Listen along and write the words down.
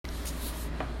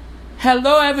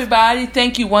Hello, everybody.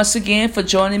 Thank you once again for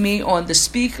joining me on the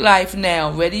Speak Life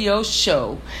Now radio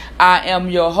show. I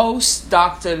am your host,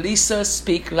 Dr. Lisa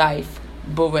Speak Life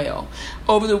Burrell.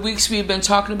 Over the weeks, we've been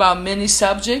talking about many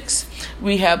subjects.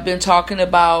 We have been talking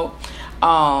about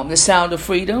the sound of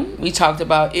freedom. We talked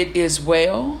about It Is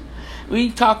Well. We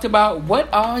talked about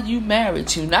what are you married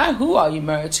to? Not who are you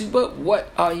married to, but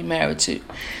what are you married to?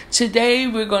 Today,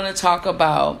 we're going to talk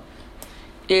about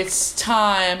it's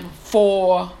time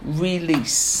for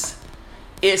release.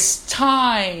 It's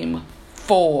time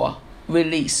for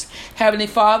release. Heavenly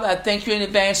Father, I thank you in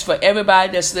advance for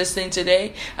everybody that's listening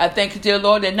today. I thank you, dear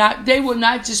Lord, that they will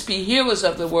not just be hearers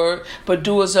of the word, but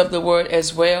doers of the word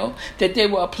as well. That they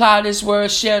will apply this word,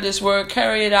 share this word,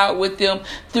 carry it out with them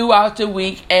throughout the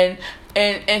week, and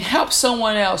help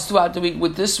someone else throughout the week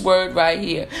with this word right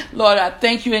here. Lord, I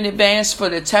thank you in advance for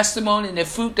the testimony and the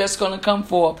fruit that's going to come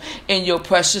forth in your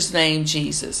precious name,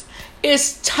 Jesus.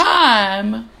 It's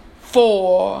time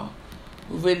for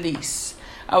release.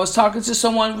 I was talking to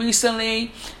someone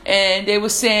recently and they were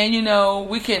saying,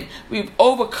 we've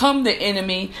overcome the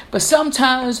enemy, but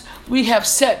sometimes we have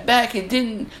set back and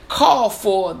didn't call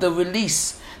for the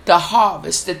release, the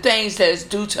harvest, the things that is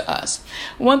due to us.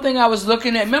 One thing I was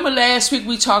looking at, remember last week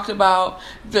I talked about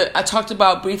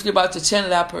briefly about the 10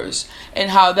 lepers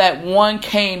and how that one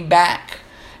came back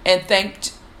and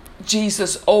thanked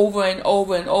Jesus over and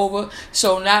over and over.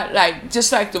 So not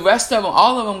just like the rest of them,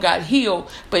 all of them got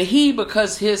healed, but he,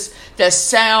 because that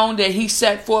sound that he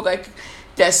set forth,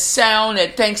 that sound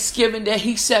at Thanksgiving that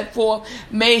he set forth,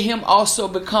 made him also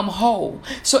become whole.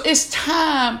 So it's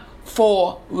time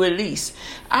for release.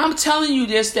 I'm telling you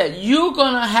this, that you're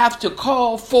going to have to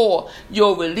call for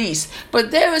your release. But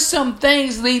there are some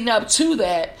things leading up to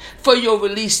that for your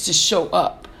release to show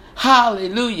up.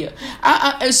 Hallelujah.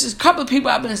 It's just a couple of people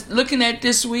I've been looking at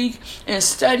this week and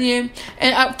studying.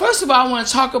 And first of all, I want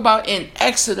to talk about in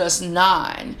Exodus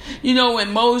 9.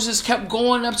 When Moses kept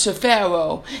going up to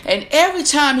Pharaoh. And every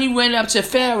time he went up to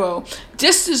Pharaoh,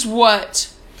 this is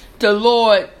what the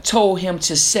Lord told him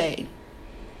to say.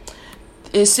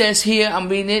 It says here, I'm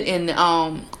reading it in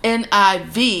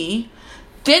NIV.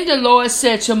 Then the Lord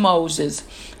said to Moses,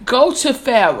 "Go to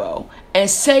Pharaoh and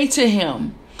say to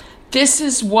him, This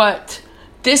is what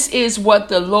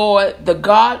the Lord, the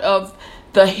God of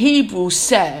the Hebrews,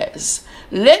 says.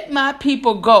 Let my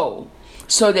people go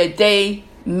so that they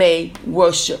may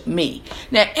worship me."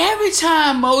 Now, every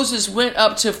time Moses went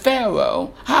up to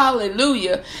Pharaoh,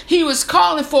 hallelujah, he was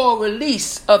calling for a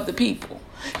release of the people.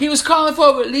 He was calling for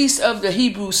a release of the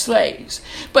Hebrew slaves.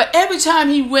 But every time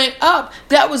he went up,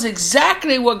 that was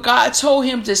exactly what God told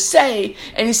him to say.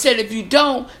 And he said, if you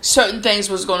don't, certain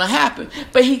things was going to happen.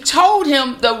 But he told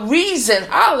him the reason,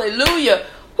 hallelujah.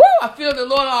 Woo, I feel the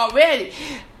Lord already.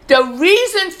 The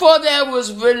reason for their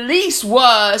release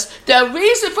was the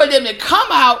reason for them to come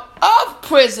out of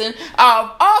prison,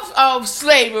 of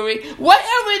slavery,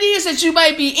 whatever it is that you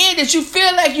might be in, that you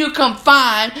feel like you're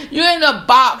confined, you're in a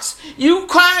box, you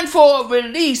crying for a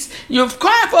release, you're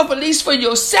crying for a release for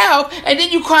yourself, and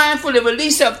then you're crying for the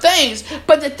release of things.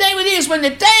 But the thing it is, when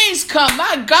the things come,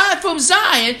 my God from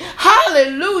Zion,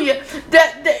 hallelujah,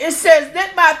 that it says,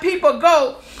 let my people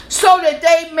go so that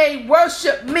they may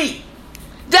worship me.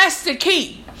 That's the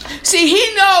key. See,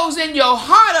 he knows in your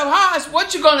heart of hearts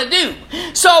what you're going to do.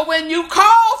 So when you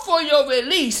call for your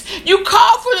release, you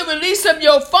call for the release of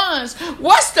your funds,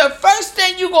 what's the first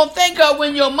thing you're going to think of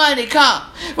when your money comes?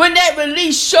 When that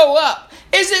release show up?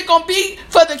 Is it going to be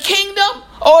for the kingdom,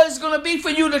 or is it going to be for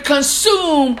you to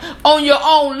consume on your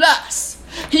own lust?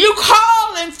 You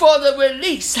calling for the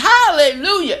release.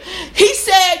 Hallelujah. He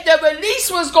said the release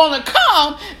was going to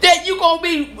come, that you're going to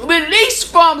be released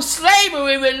from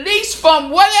slavery, released from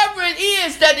whatever it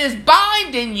is that is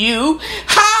binding you.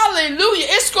 Hallelujah.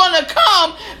 It's going to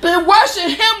come, but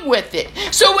worship him with it.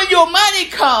 So when your money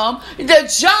come, the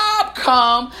job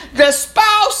come, the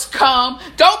spouse come,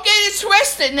 don't get it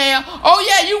twisted now. Oh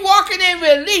yeah, you walking in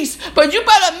release, but you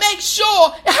better make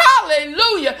sure,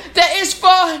 hallelujah, that it's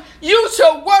for you to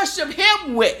worship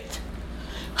him with.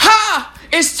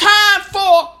 It's time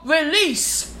for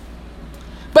release.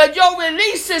 But your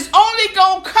release is only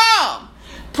going to come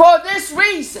for this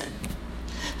reason.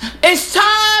 It's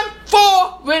time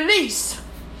for release.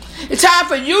 It's time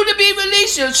for you to be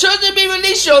released, your children to be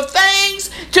released, your things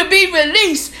to be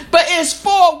released. But it's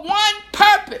for one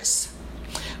purpose.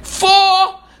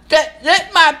 For that,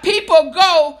 let my people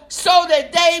go so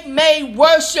that they may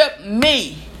worship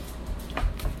me.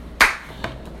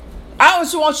 I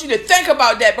also want you to think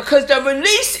about that, because the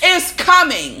release is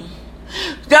coming.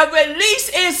 The release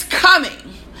is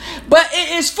coming. but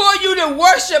it is for you to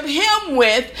worship him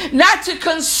with, not to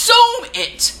consume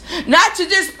it, not to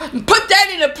just put that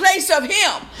in the place of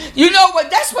him. You know what?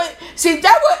 That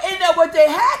would end up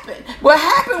what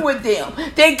happened with them.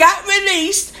 They got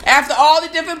released after all the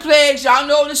different plagues. Y'all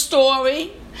know the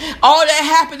story. All that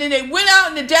happened, and they went out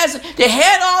in the desert. They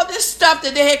had all this stuff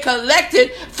that they had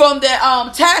collected from the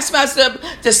taskmaster,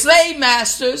 the slave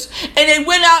masters, and they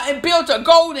went out and built a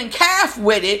golden calf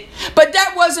with it. But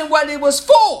that wasn't what it was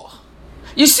for.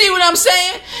 You see what I'm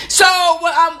saying? So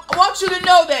I want you to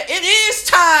know that it is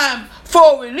time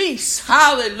for release.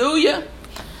 Hallelujah.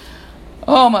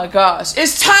 Oh my gosh.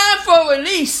 It's time for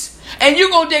release. And you're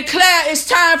going to declare it's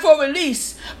time for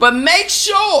release. But make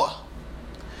sure,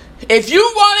 if you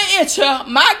want to enter,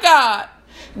 my God,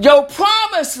 your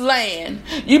promised land,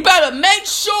 you better make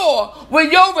sure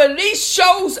when your release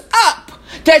shows up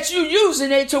that you're using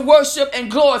it to worship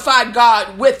and glorify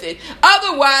God with it.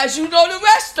 Otherwise, you know the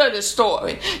rest of the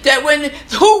story. That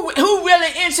who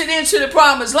really entered into the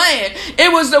promised land?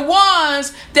 It was the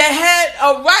ones that had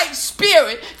a right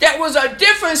spirit, that was a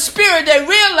different spirit, that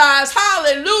realized,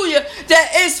 hallelujah,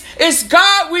 that it's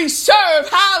God we serve,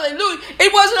 hallelujah.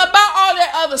 It wasn't about all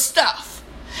that other stuff.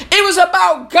 It was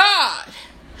about God.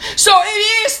 So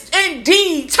it is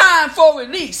indeed time for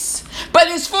release, but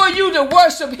it's for you to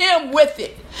worship him with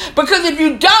it. Because if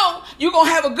you don't, you're going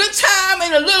to have a good time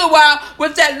in a little while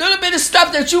with that little bit of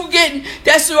stuff that you're getting,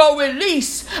 that's your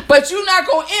release. But you're not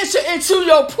going to enter into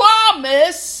your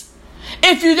promise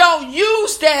if you don't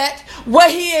use that,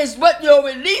 what your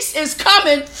release is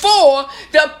coming for.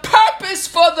 The purpose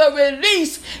for the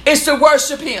release is to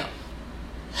worship him.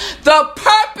 The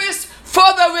purpose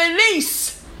for the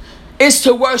release is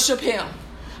to worship him.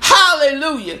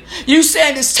 Hallelujah. You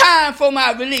said it's time for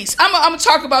my release. I'm going to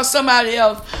talk about somebody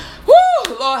else.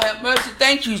 Woo, Lord have mercy.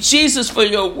 Thank you, Jesus, for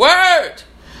your word.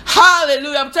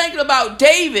 Hallelujah. I'm thinking about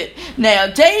David. Now,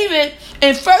 David,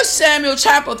 in 1 Samuel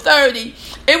chapter 30,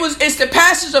 it's the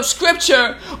passage of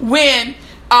scripture when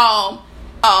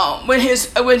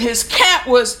his camp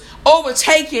was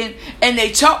overtaken, and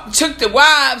they took the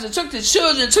wives and took the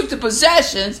children, took the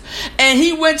possessions, and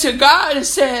he went to God and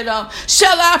said,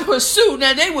 shall I pursue?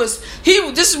 Now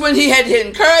this is when he had to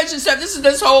encourage himself. This is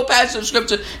this whole passage of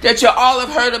scripture that you all have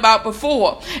heard about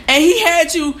before. And he had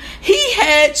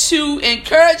to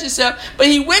encourage himself, but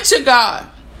he went to God.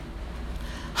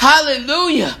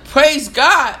 Hallelujah. Praise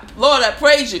God. Lord, I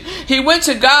praise you. He went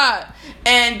to God,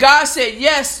 and God said,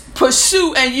 yes,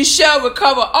 pursue and you shall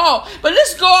recover all. But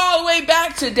let's go all the way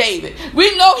back to David.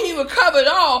 We know he recovered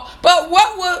all, but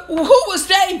who was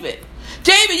David?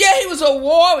 David, yeah, he was a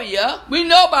warrior. We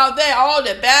know about that, all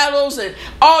the battles and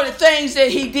all the things that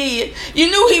he did. You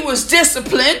knew he was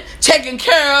disciplined, taking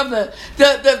care of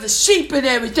the sheep and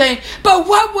everything. But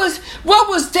what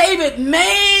was David's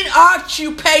main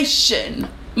occupation?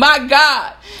 My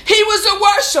God, he was a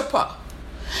worshiper.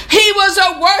 He was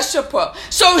a worshiper.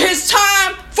 So his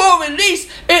time for release,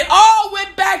 it all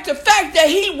went back to the fact that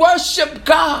he worshiped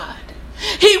God.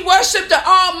 He worshiped the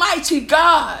Almighty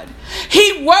God.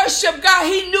 He worshiped God.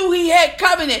 He knew he had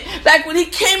covenant. Like when he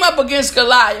came up against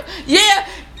Goliath. Yeah,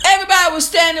 everybody was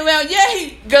standing around. Yeah,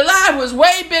 Goliath was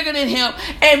way bigger than him.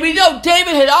 And we know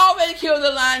David had already killed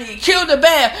the lion. He killed the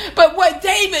bear. But what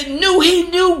David knew, he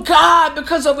knew God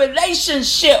because of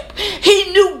relationship.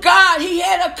 He knew God. He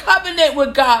had a covenant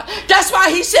with God. That's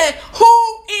why he said,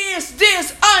 who is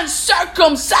this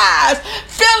uncircumcised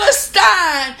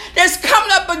Philistine that's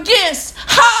coming up against?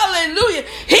 Hallelujah.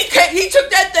 He took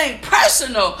that thing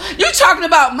personal. You're talking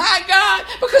about my God,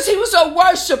 because he was a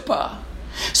worshiper.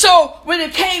 So when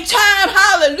it came time,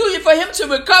 hallelujah, for him to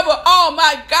recover all,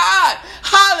 my God,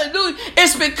 hallelujah,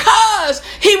 it's because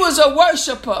he was a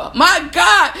worshiper, my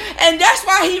God, and that's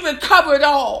why he recovered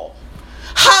all.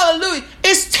 Hallelujah.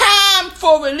 It's time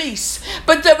for release,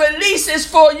 but the release is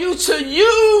for you to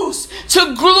use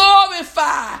to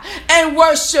glorify and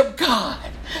worship God.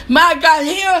 My God,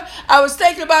 here I was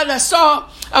thinking about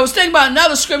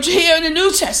another scripture here in the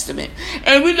New Testament,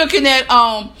 and we're looking at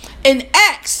in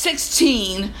Acts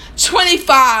 16,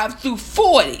 25 through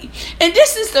 40. And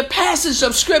this is the passage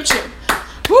of scripture. I'm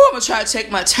going to try to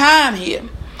take my time here.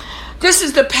 This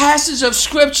is the passage of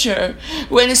scripture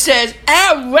when it says,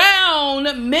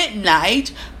 around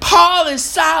midnight, Paul and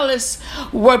Silas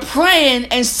were praying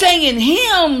and singing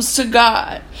hymns to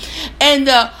God, and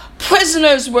the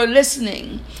prisoners were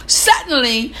listening.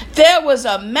 Suddenly, there was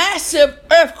a massive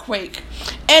earthquake,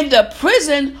 and the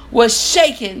prison was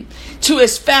shaken to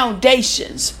its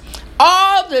foundations.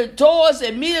 All the doors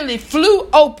immediately flew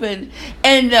open,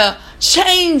 and the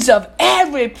chains of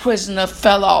every prisoner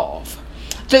fell off.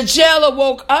 The jailer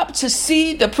woke up to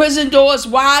see the prison doors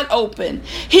wide open.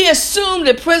 He assumed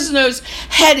the prisoners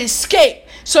had escaped,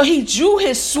 so he drew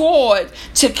his sword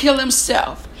to kill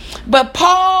himself. But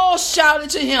Paul shouted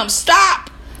to him, "Stop!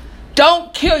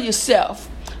 Don't kill yourself.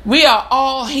 We are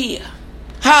all here."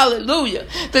 Hallelujah.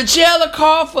 The jailer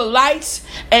called for lights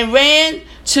and ran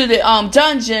to the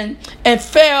dungeon and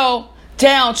fell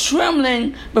down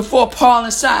trembling before Paul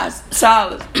and Silas.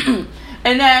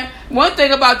 And now, one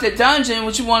thing about the dungeon,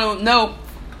 what you want to know,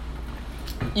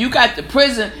 you got the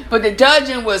prison, but the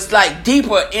dungeon was like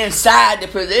deeper inside the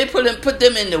prison. They put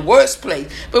them in the worst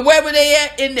place. But where were they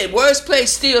at? In the worst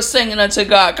place, still singing unto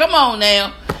God. Come on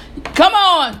now. Come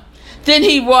on. Then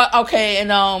he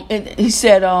and he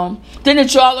said, then the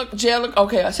jailer,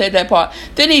 okay, I said that part.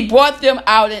 Then he brought them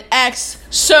out and asked,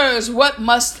 "Sirs, what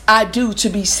must I do to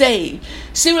be saved?"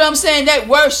 See what I'm saying? That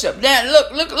worship. That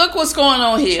look what's going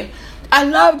on here. I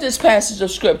love this passage of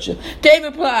scripture. They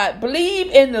replied, "Believe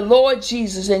in the Lord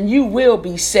Jesus and you will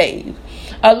be saved,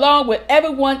 along with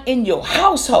everyone in your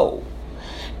household."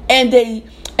 And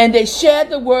they shared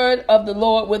the word of the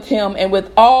Lord with him and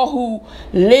with all who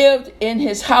lived in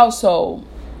his household.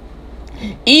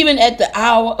 Even at the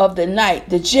hour of the night,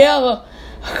 the jailer,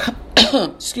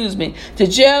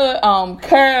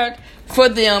 cared for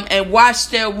them and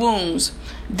washed their wounds.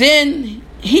 Then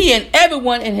he and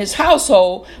everyone in his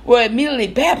household were immediately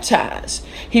baptized.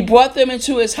 He brought them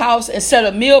into his house and set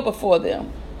a meal before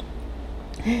them.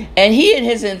 And he and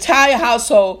his entire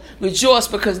household rejoiced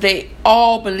because they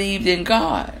all believed in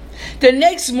God. The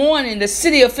next morning, the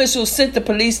city officials sent the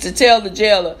police to tell the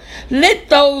jailer, "Let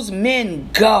those men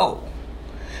go."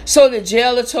 So the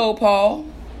jailer told Paul,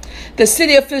 "The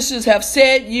city officials have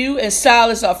said you and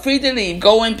Silas are free to leave.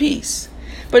 Go in peace."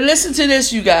 But listen to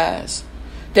this, you guys.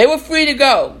 They were free to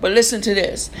go, but listen to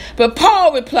this. But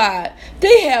Paul replied,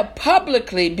 "They have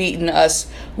publicly beaten us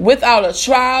without a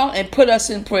trial and put us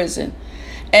in prison.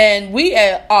 And we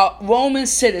are Roman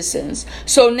citizens.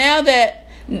 So now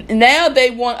they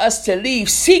want us to leave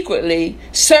secretly.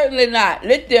 Certainly not.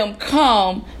 Let them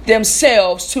come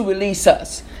themselves to release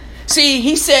us." See,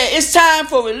 he said it's time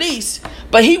for release,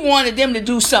 but he wanted them to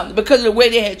do something because of the way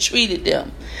they had treated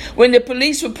them. When the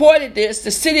police reported this,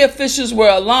 the city officials were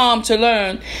alarmed to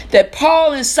learn that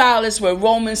Paul and Silas were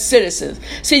Roman citizens.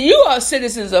 See, you are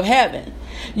citizens of heaven.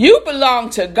 You belong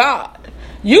to God.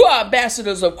 You are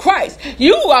ambassadors of Christ.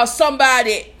 You are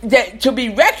somebody that to be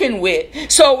reckoned with.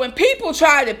 So when people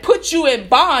try to put you in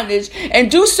bondage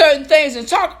and do certain things and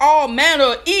talk all manner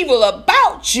of evil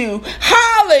about you,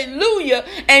 hallelujah,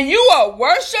 and you are a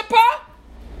worshiper,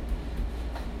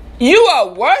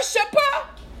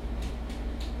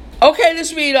 okay,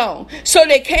 let's read on. So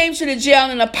they came to the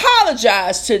jail and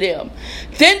apologized to them.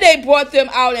 Then they brought them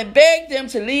out and begged them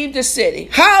to leave the city.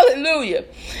 Hallelujah.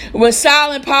 When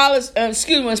Paul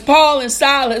and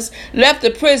Silas left the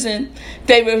prison,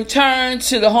 they returned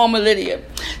to the home of Lydia.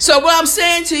 So what I'm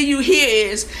saying to you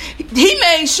here is, he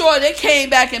made sure they came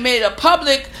back and made a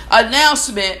public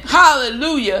announcement,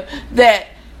 hallelujah, that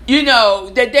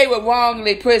that they were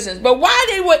wrongly prisoned. But why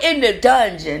they were in the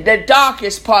dungeon, the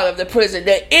darkest part of the prison,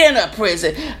 the inner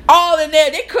prison, all in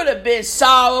there, they could have been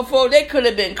sorrowful, they could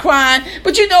have been crying.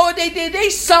 But you know what they did? They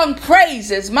sung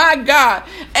praises, my God,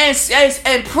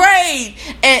 and prayed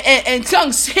and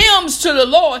sung hymns to the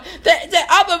Lord that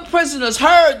other prisoners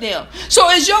heard them. So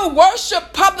is your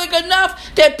worship public enough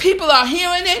that people are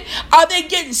hearing it? Are they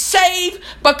getting saved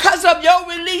because of your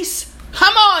release?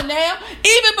 Come on now.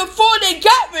 Even before they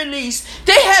got released,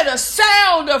 they had a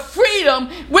sound of freedom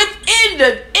within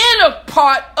the inner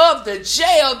part of the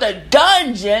jail, the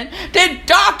dungeon, the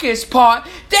darkest part.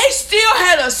 They still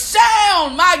had a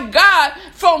sound, my God,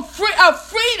 of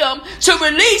freedom to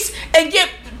release and give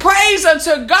praise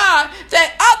unto God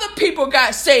that other people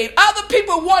got saved. Other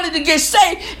people wanted to get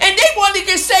saved, and they wanted to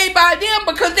get saved by them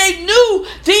because they knew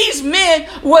these men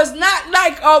was not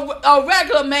like a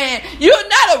regular man. You're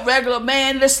not a regular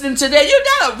man listening to that. You're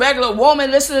not a regular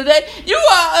woman listening to that. You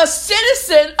are a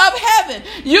citizen of heaven.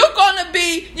 You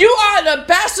are an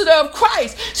ambassador of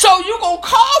Christ. So you're going to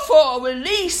call for a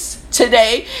release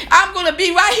today. I'm going to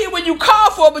be right here when you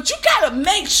call for it, but you got to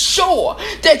make sure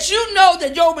that you know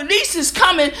that your release is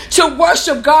coming to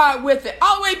worship God with it.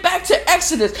 All the way back to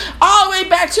Exodus, all the way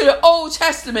back to the Old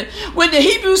Testament, when the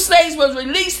Hebrew slaves was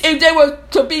released, and they were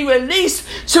to be released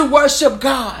to worship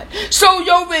God. So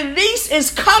your release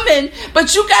is coming,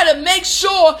 but you got to make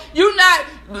sure you're not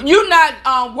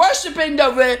worshiping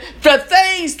the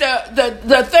things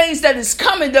that is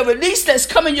coming, the release that's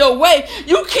coming your way.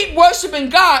 You keep worshiping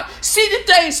God. See the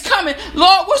things coming.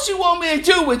 Lord, what you want me to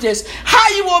do with this? How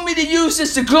you want me to use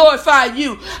this to glorify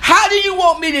you? How do you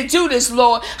want me to do this,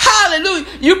 Lord? Hallelujah.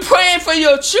 You praying for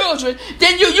your children,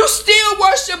 then you still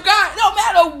worship God no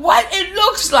matter what it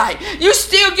looks like. You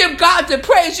still give God the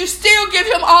praise. You still give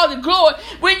him all the glory.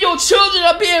 When your children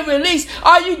are being released,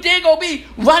 are you then going to be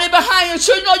running behind your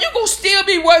children? No, you're going to still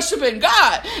be worshiping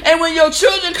God. And when your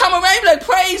children come around, you like,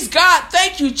 praise God,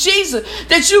 thank you, Jesus,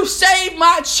 that you saved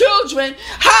my children.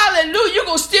 Hallelujah. You're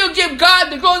going to still give God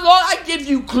the glory. Lord, I give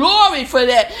you glory for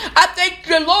that. I thank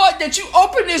the Lord that you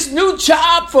opened this new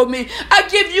job for me. I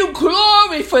give you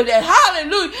glory for that.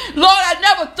 Hallelujah. Lord, I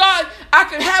never thought I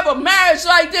could have a marriage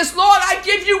like this. Lord, I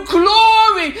give you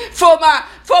glory for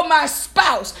my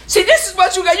spouse. See, this is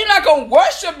what you got. You're not going to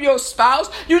worship your spouse.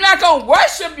 You're not going to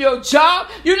worship your job.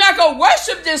 You're not going to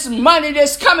worship this money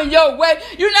that's coming your way.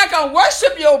 You're not going to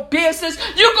worship your business.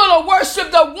 You're going to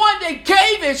worship the one that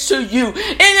gave it to you.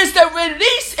 It is the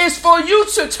release is for you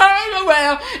to turn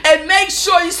around and make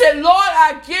sure you say, Lord,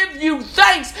 I give you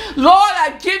thanks. Lord,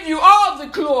 I give you all the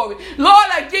glory. Lord,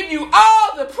 I give you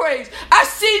all the praise. I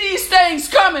see these things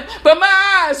coming, but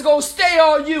my eyes going to stay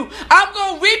on you. I'm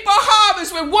going to reap a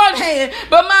harvest with one hand,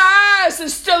 but my eyes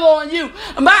is still on you.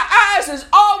 My eyes is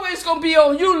always going to be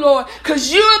on you, Lord,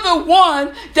 because you're the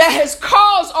one that has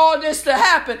caused all this to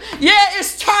happen. Yeah,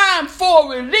 it's time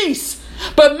for release,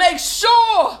 but make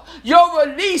sure your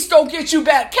release don't get you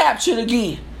back captured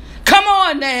again. Come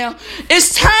on now.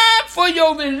 It's time for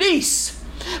your release,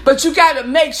 but you got to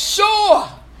make sure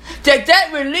that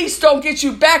release don't get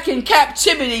you back in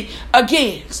captivity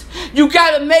again. You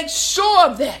got to make sure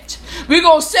of that. We're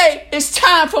going to say, it's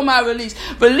time for my release.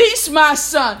 Release my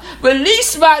son.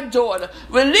 Release my daughter.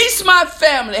 Release my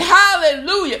family.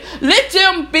 Hallelujah. Let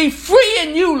them be free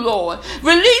in you, Lord.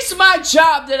 Release my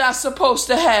job that I'm supposed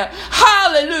to have.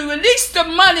 Hallelujah. Release the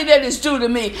money that is due to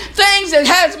me. Things that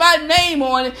has my name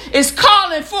on it is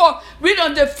calling for. We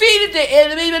done defeated the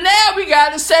enemy, but now we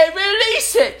got to say,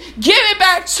 release it. Give it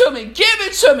back to me. Give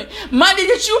it to me. Money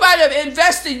that you might have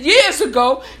invested years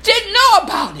ago, didn't know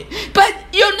about it, but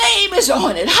your name is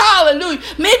on it. Hallelujah.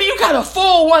 Maybe you got a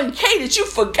 401k that you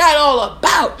forgot all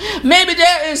about. Maybe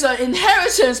there is an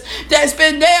inheritance that's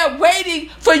been there waiting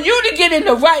for you to get in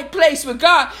the right place with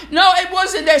God. No, it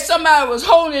wasn't that somebody was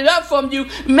holding it up from you.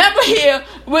 Remember here,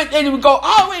 and we go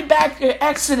all the way back to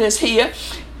Exodus here.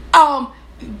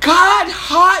 God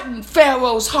hardened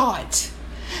Pharaoh's heart.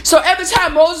 So every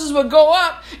time Moses would go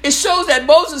up, it shows that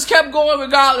Moses kept going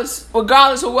regardless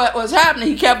of what was happening.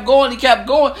 He kept going.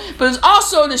 But it's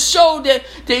also to show that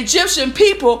the Egyptian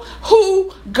people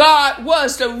who God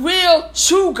was, the real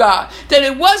true God. That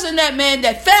it wasn't that man,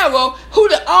 that Pharaoh, who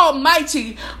the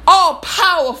almighty,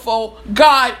 all-powerful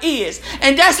God is.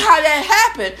 And that's how that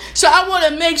happened. So I want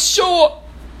to make sure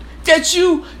that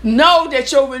you know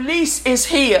that your release is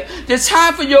here. The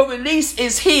time for your release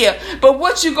is here. But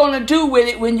what you going to do with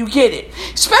it when you get it?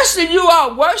 Especially you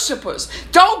are worshipers.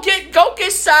 Don't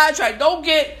get sidetracked. Don't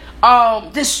get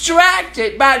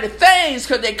distracted by the things,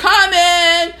 because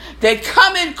they're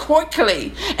coming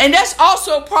quickly. And that's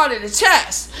also part of the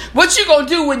test. What you going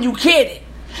to do when you get it?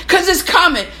 Because it's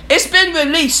coming. It's been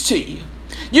released to you.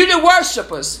 You the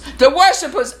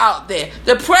worshipers out there,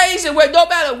 the praise, and where no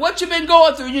matter what you've been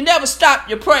going through, you never stop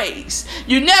your praise.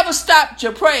 You never stopped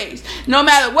your praise. No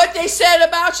matter what they said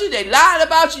about you, they lied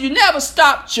about you, you never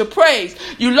stopped your praise.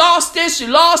 You lost this, you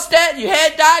lost that, you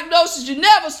had diagnosis, you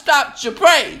never stopped your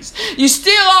praise. You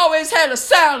still always had a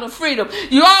sound of freedom.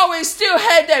 You always still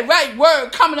had that right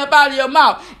word coming up out of your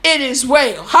mouth. It is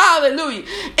well. Hallelujah.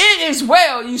 It is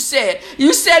well, you said.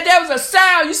 You said there was a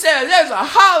sound. You said there's a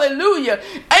hallelujah.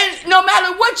 And no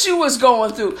matter what you was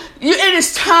going through, it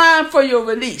is time for your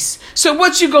release. So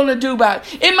what you going to do about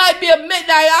it? It might be a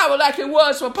midnight hour like it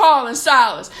was for Paul and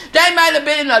Silas. They might have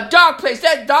been in a dark place,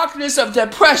 that darkness of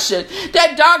depression,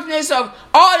 that darkness of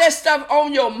all that stuff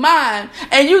on your mind.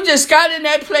 And you just got in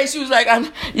that place. You was like,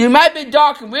 you might be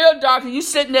dark and real dark, and you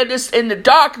sitting there just in the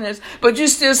darkness, but you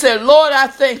still said, Lord, I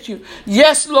thank you.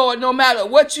 Yes, Lord, no matter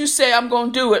what you say, I'm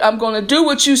going to do it. I'm going to do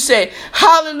what you say.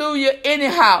 Hallelujah.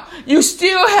 Anyhow, you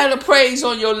still had a praise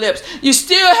on your lips. You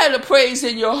still had a praise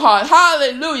in your heart.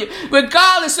 Hallelujah.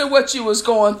 Regardless of what you was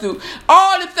going through,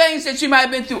 all the things that you might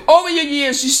have been through over your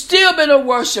years, you still been a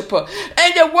worshiper.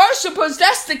 And the worshipers,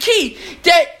 that's the key,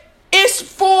 that it's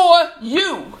for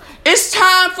you. It's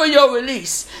time for your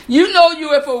release. You know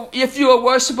if you're a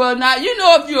worshiper or not. You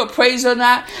know if you're a praiser or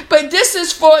not. But this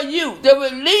is for you. The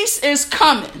release is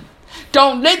coming.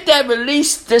 Don't let that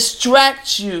release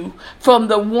distract you from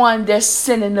the one that's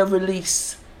sending the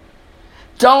release.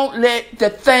 Don't let the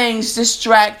things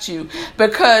distract you,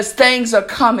 because things are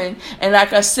coming. And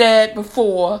like I said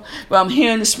before, I'm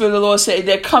hearing the Spirit of the Lord say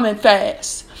they're coming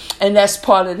fast. And that's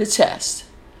part of the test.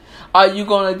 Are you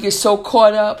going to get so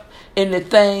caught up in the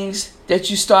things that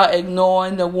you start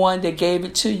ignoring the one that gave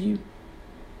it to you?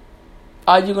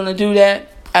 Are you going to do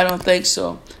that? I don't think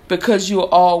so. Because you are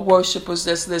all worshipers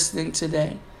that's listening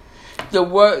today. The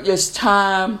word is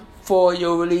time for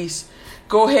your release.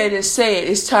 Go ahead and say it.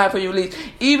 It's time for your release.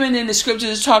 Even in the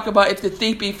scriptures, talk about if the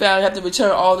thief be found, have to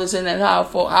return all this in that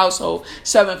household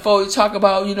sevenfold. You talk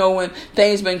about, when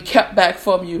things been kept back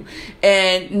from you.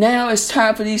 And now it's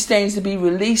time for these things to be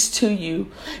released to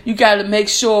you. You got to make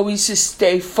sure we just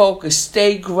stay focused,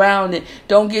 stay grounded.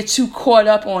 Don't get too caught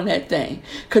up on that thing,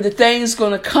 because the thing's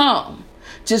going to come.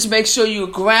 Just make sure you're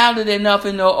grounded enough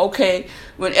and know, okay,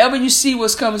 whenever you see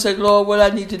what's coming, say, Lord, what do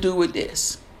I need to do with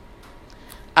this?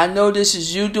 I know this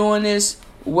is you doing this.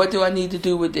 What do I need to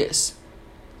do with this?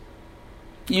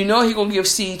 He's going to give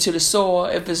seed to the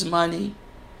sower if it's money.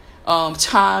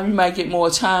 Time, you might get more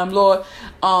time. Lord,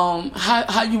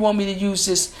 how you want me to use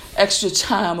this extra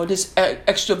time or this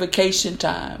extra vacation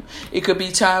time? It could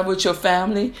be time with your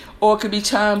family, or it could be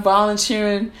time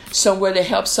volunteering somewhere to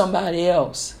help somebody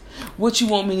else. What you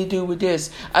want me to do with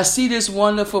this? I see this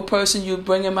wonderful person you're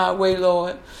bringing my way,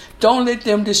 Lord. Don't let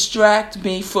them distract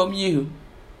me from you.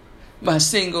 My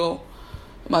single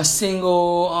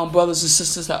brothers and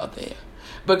sisters out there.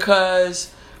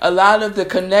 Because a lot of the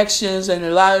connections and a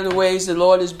lot of the ways the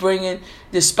Lord is bringing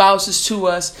the spouses to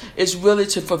us is really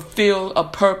to fulfill a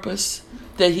purpose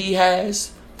that He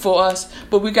has for us.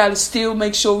 But we got to still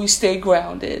make sure we stay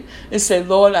grounded and say,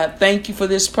 Lord, I thank you for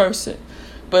this person.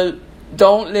 But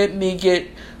don't let me get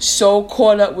so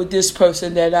caught up with this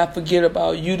person that I forget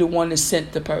about you, the one that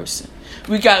sent the person.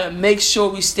 We got to make sure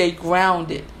we stay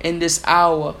grounded in this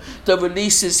hour. The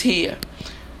release is here.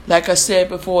 Like I said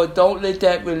before, don't let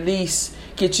that release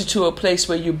get you to a place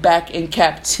where you're back in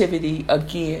captivity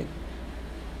again.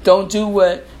 Don't do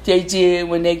what they did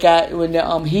when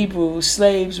the Hebrew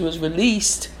slaves was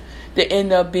released. They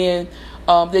end up being,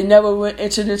 they never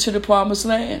entered into the promised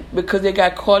land because they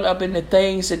got caught up in the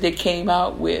things that they came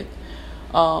out with,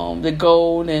 the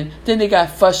gold, and then they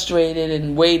got frustrated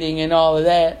and waiting and all of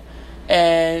that.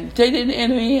 And they didn't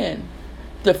enter in.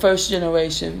 The first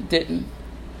generation didn't.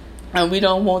 And we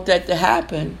don't want that to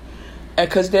happen.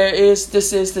 Because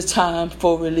this is the time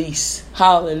for release.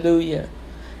 Hallelujah.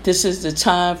 This is the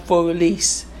time for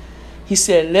release. He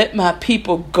said, let my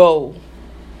people go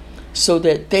so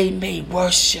that they may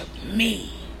worship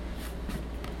me.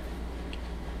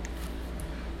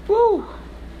 Woo.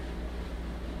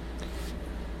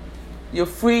 Your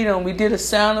freedom. We did a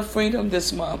sound of freedom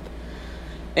this month.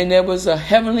 And there was a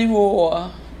heavenly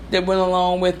roar that went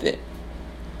along with it.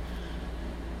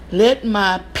 Let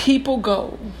my people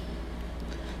go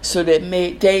so that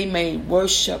they may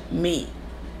worship me.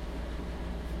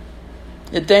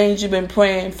 The things you've been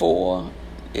praying for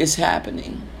is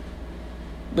happening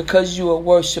because you're a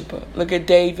worshiper. Look at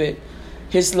David,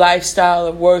 his lifestyle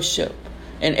of worship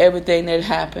and everything that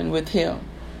happened with him.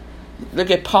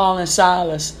 Look at Paul and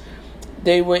Silas.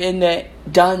 They were in that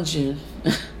dungeon.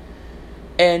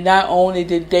 And not only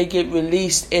did they get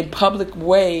released in public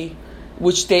way,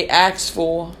 which they asked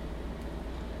for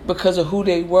because of who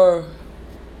they were,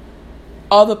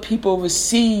 other people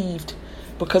received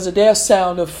because of their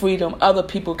sound of freedom. Other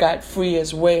people got free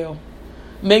as well.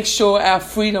 Make sure our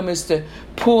freedom is to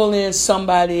pull in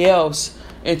somebody else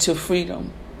into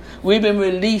freedom. We've been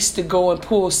released to go and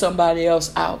pull somebody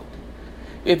else out.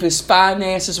 If it's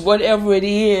finances, whatever it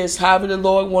is, however the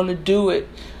Lord want to do it.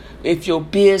 If your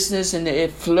business and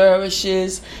it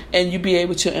flourishes and you be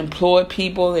able to employ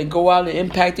people and go out and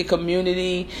impact the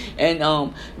community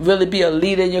and really be a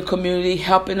leader in your community,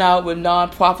 helping out with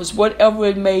nonprofits, whatever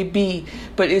it may be,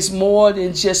 but it's more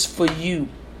than just for you.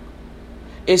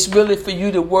 It's really for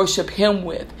you to worship Him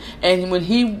with. And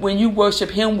when you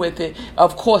worship Him with it,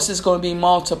 of course it's going to be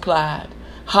multiplied.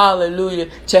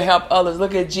 Hallelujah. To help others.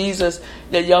 Look at Jesus.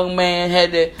 The young man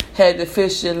had the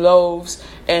fish and loaves,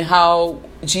 and how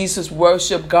Jesus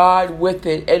worshiped God with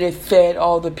it, and it fed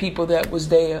all the people that was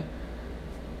there.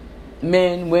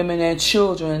 Men, women, and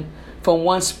children, from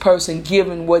one person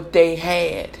giving what they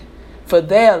had for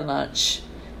their lunch,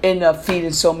 ended up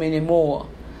feeding so many more.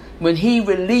 When He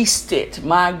released it,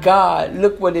 my God,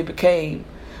 look what it became.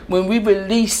 When we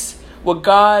release what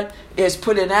God is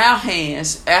put in our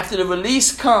hands, after the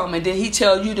release come, and then He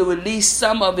tell you to release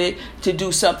some of it to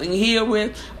do something here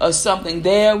with or something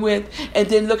there with, and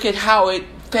then look at how it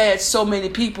fed so many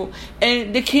people.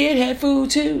 And the kid had food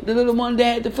too. The little one that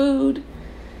had the food.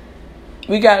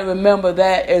 We got to remember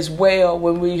that as well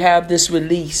when we have this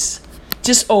release.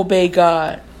 Just obey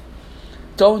God.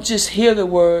 Don't just hear the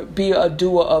word, be a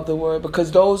doer of the word,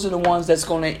 because those are the ones that's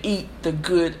going to eat the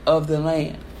good of the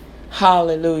land.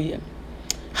 Hallelujah.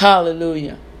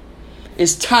 Hallelujah.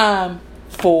 It's time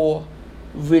for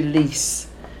release.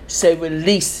 Say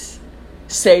release.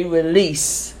 Say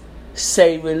release.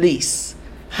 Say release.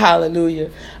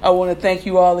 Hallelujah. I want to thank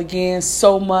you all again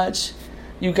so much.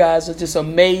 You guys are just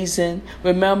amazing.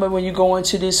 Remember, when you go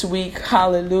into this week,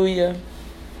 hallelujah,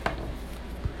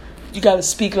 you got to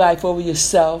speak life over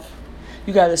yourself.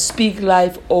 You got to speak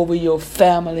life over your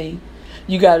family.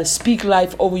 You got to speak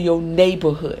life over your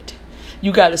neighborhood.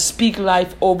 You got to speak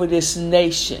life over this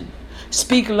nation.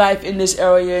 Speak life in this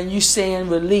area, and you saying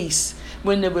release.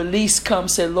 When the release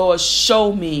comes, say, Lord,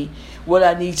 show me what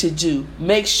I need to do.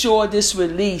 Make sure this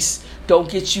release don't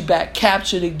get you back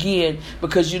captured again,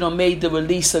 because you done made the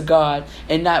release of God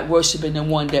and not worshiping the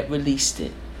one that released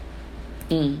it.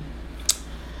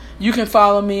 You can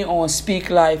follow me on Speak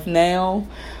Life Now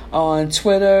on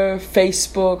Twitter,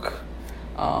 Facebook,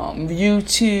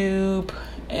 YouTube,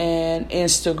 and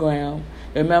Instagram.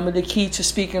 Remember, the key to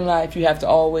speaking life, you have to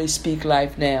always speak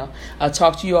life now. I'll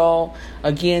talk to you all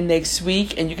again next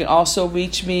week. And you can also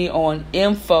reach me on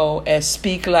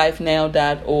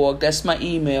info@speaklifenow.org. That's my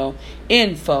email,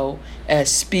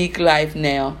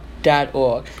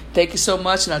 info@speaklifenow.org. Thank you so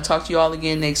much, and I'll talk to you all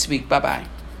again next week. Bye-bye.